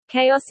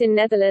Chaos in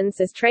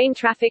Netherlands as train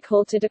traffic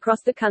halted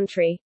across the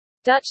country.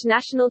 Dutch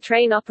national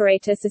train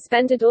operator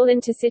suspended all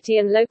intercity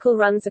and local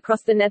runs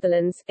across the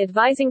Netherlands,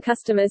 advising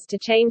customers to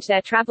change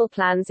their travel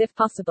plans if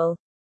possible.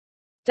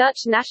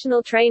 Dutch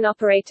national train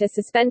operator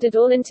suspended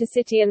all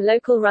intercity and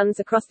local runs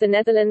across the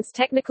Netherlands.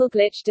 Technical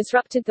glitch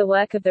disrupted the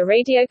work of the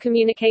radio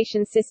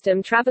communication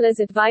system.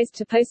 Travelers advised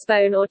to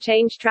postpone or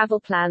change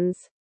travel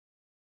plans.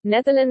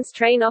 Netherlands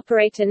train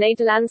operator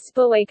Nederlands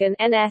Spoorwegen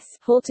 (NS)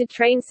 halted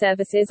train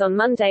services on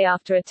Monday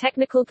after a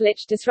technical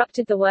glitch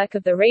disrupted the work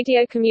of the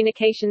radio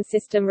communication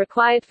system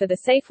required for the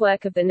safe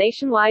work of the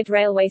nationwide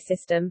railway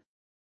system.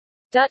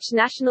 Dutch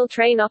national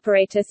train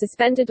operator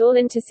suspended all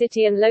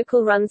intercity and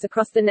local runs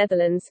across the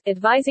Netherlands,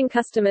 advising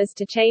customers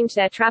to change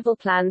their travel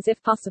plans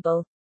if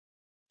possible.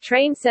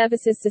 Train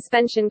services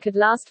suspension could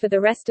last for the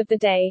rest of the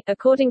day,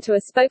 according to a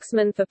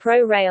spokesman for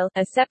ProRail,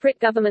 a separate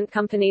government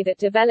company that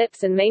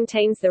develops and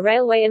maintains the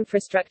railway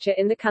infrastructure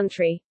in the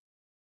country.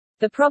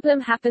 The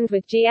problem happened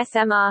with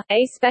GSMR,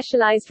 a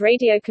specialized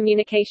radio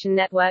communication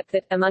network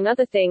that, among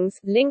other things,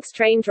 links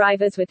train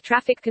drivers with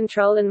traffic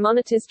control and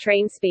monitors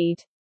train speed.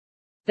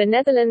 The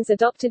Netherlands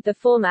adopted the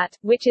format,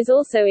 which is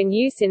also in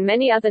use in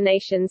many other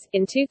nations,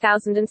 in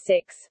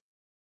 2006.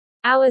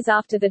 Hours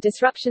after the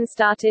disruption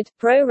started,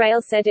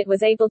 ProRail said it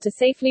was able to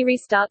safely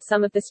restart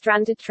some of the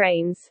stranded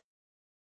trains.